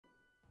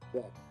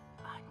back.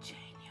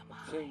 Unchain your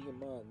mind. Change your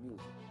mind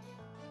music.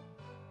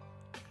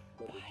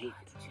 Brother Jacob,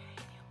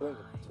 bring it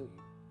to you.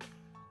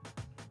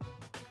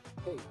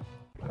 Hey.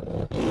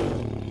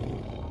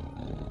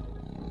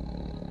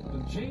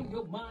 Unchain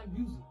your mind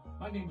music.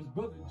 My name is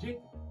Brother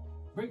Jacob.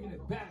 Bringing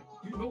it back.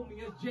 You know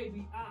me as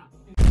JBI.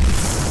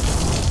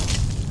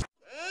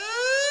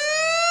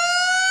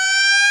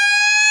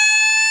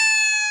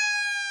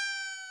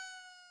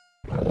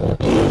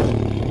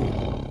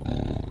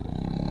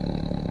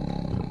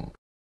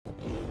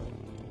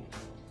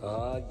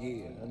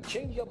 Yeah,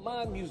 Unchain Your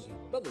Mind music.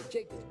 Brother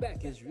Jacob's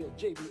back, Israel,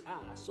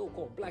 JBI,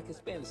 so-called Black,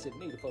 Hispanic, and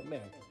Native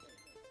American.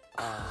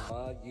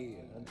 Yeah,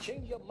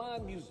 Unchain Your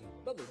Mind music.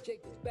 Brother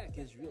Jacob's back,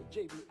 Israel,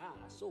 JBI,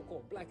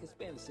 so-called Black,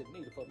 Hispanic, and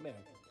Native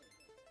American.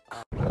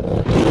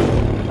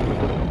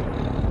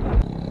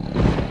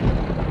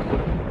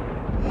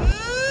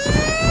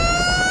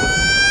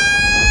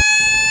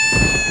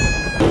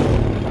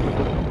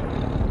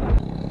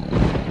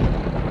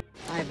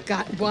 I've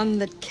got one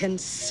that can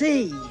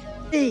see.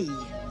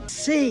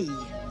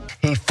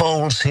 He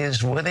folds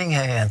his winning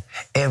hand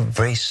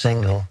every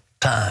single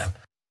time.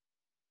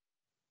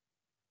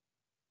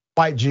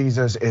 White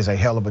Jesus is a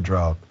hell of a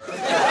drug.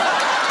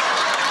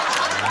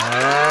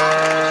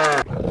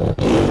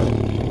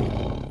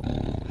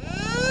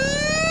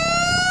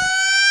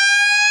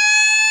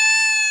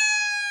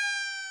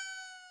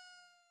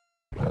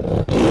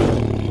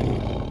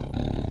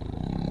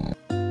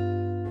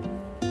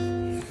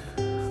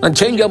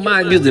 Unchain your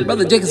mind music.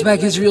 Brother Jacob's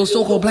back, Israel,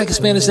 so-called Black,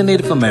 Hispanics, and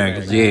Native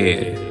Americans.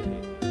 Yeah.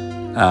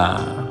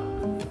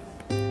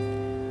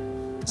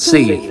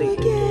 See it.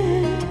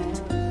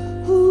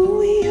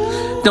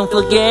 Don't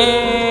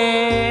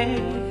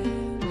forget.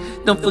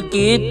 Don't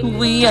forget who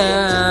we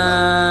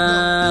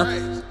are.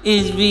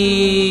 It's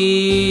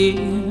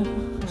real.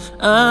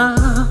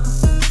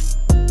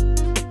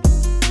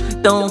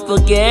 Don't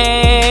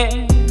forget.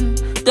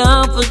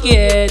 Don't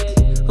forget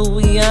who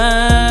we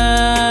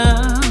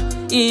are.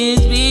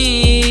 It's real.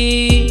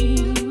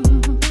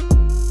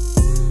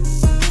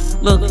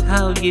 Look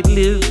how you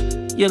live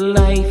your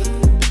life.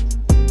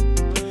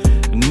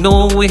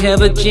 Know we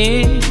have a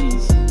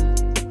chance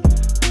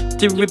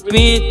to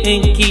repent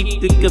and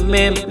keep the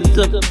commandments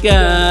of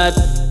God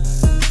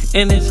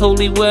and His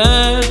holy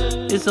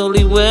word. His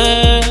holy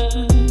word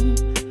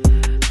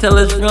tell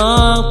us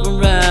wrong from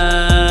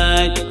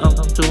right. I'm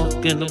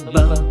talking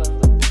about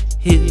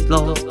His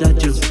laws,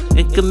 statutes,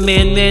 and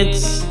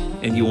commandments.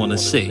 And you want to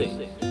say,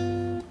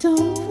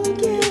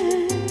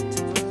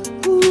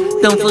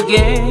 don't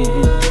forget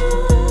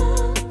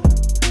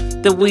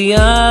that we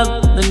are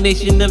the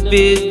nation of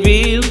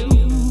Israel,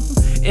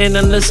 and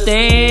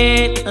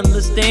understand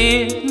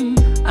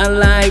our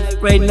life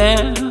right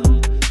now,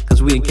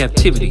 cause we in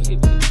captivity,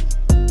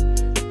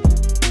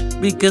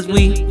 because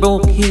we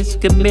broke His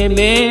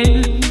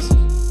commandments.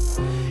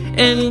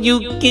 And you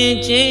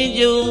can change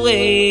your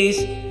ways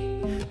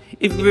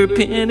if you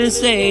repent and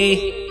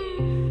say,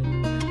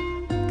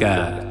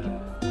 God,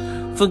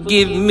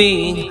 forgive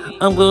me,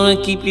 I'm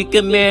gonna keep your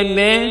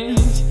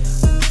commandments.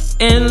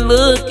 And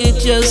look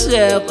at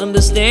yourself,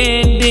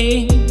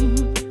 understanding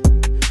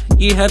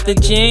you have to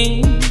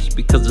change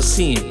because of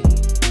sin.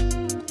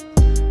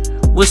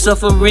 We're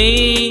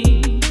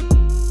suffering.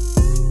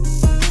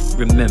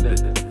 Remember,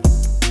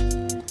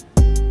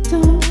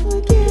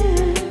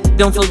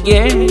 don't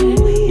forget,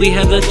 we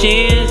have a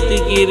chance to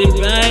get it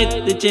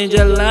right, to change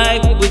our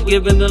life. We're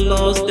given the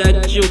law,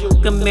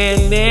 statute,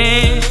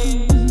 commandments.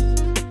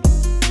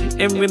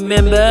 And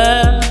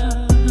remember,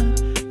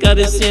 God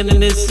is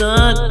sending His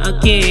Son, our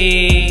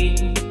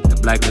King, the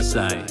Black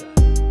Messiah,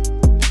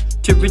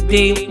 to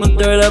redeem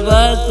 1/3 of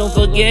us. Don't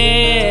forget.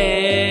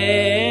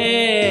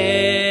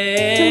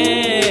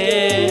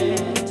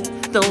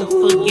 Don't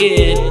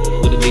forget.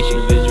 We're the nation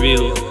of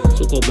Israel,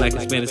 so-called Black,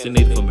 Hispanics, and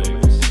Native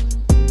Americans.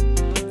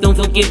 Don't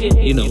forget,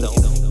 you know,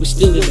 we're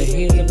still in the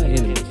hands of our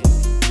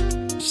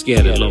enemies,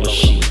 scattered lost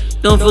sheep.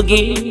 Don't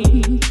forget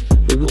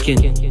that we can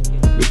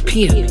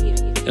repent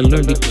and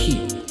learn to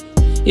keep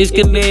His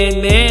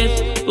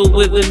commandments, but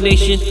we're the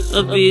nation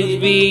of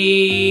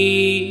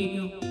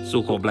Israel,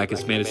 so-called Black,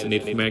 Hispanics, and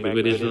Native American,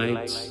 with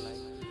Israelites.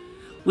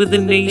 We're the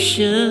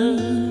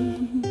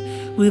nation,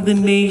 we're the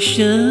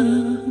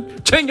nation.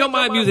 Change your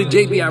mind music,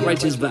 JBI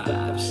Righteous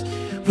Vibes.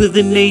 We're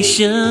the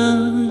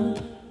nation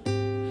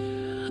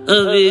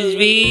of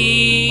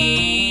Israel.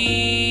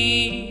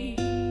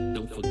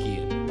 Don't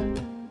forget.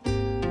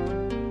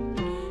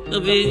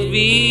 Of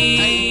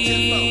Israel.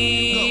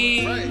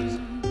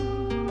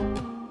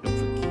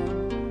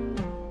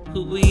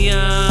 Who we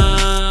are.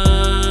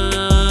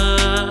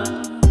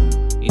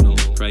 You know,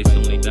 Christ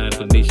only died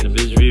for the nation of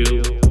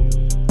Israel.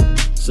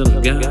 Son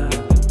of God,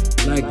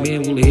 black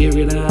man will hear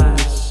it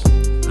eyes.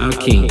 Our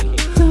King.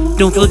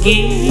 Don't forget.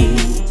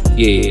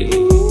 Yeah.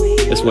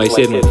 That's why He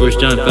said in 1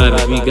 John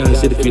 5:3, God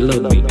said, if you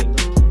love me,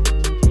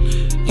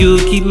 you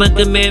keep my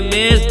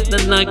commandments,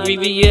 they're not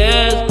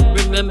grievous.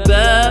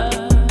 Remember,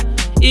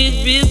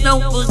 Israel,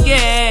 don't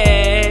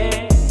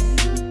forget.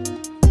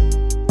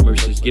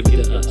 Mercy's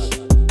given to us.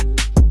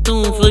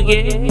 Don't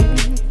forget.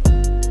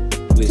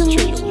 His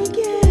church.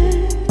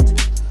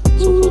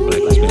 So-called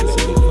Black Hispanics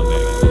and Native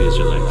Americans, the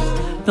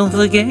Israelites. Don't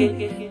forget.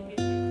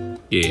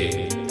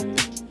 Yeah.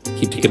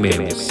 Keep the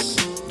commandments.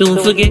 Don't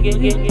forget.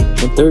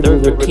 The third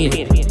over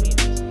king.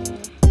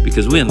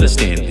 Because we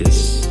understand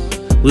this.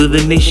 We're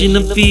the nation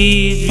of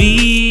peace.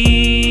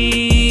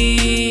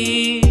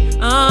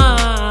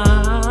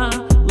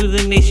 We're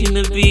the nation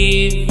of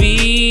peace.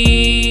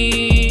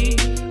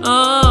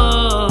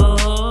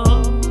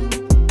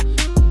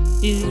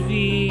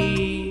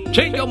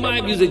 Change your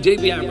mind, music,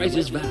 JBI,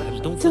 righteous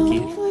vibes. Don't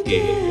forget.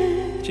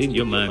 Yeah. Change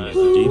your mind,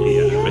 music,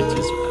 JBI,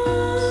 righteous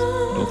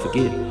vibes. Don't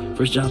forget.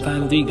 1 John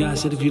 5:3, God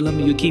said, if you love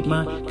me, you'll keep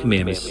my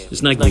commandments.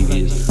 It's not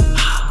grievous.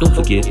 Don't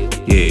forget.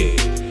 Yeah.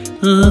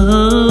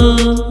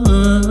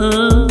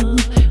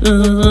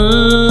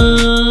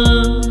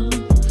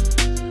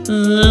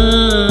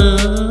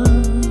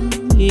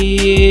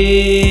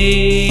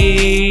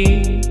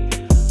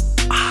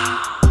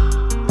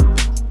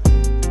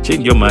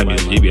 Change your mind,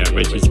 music, JBI,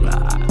 righteous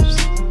vibes.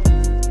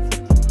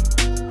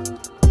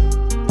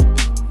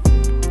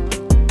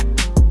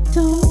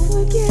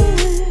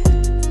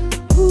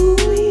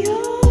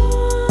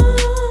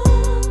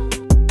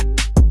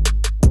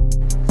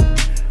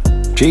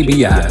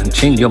 JBI,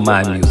 change your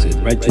mind music,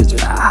 righteous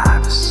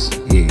vibes,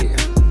 yeah.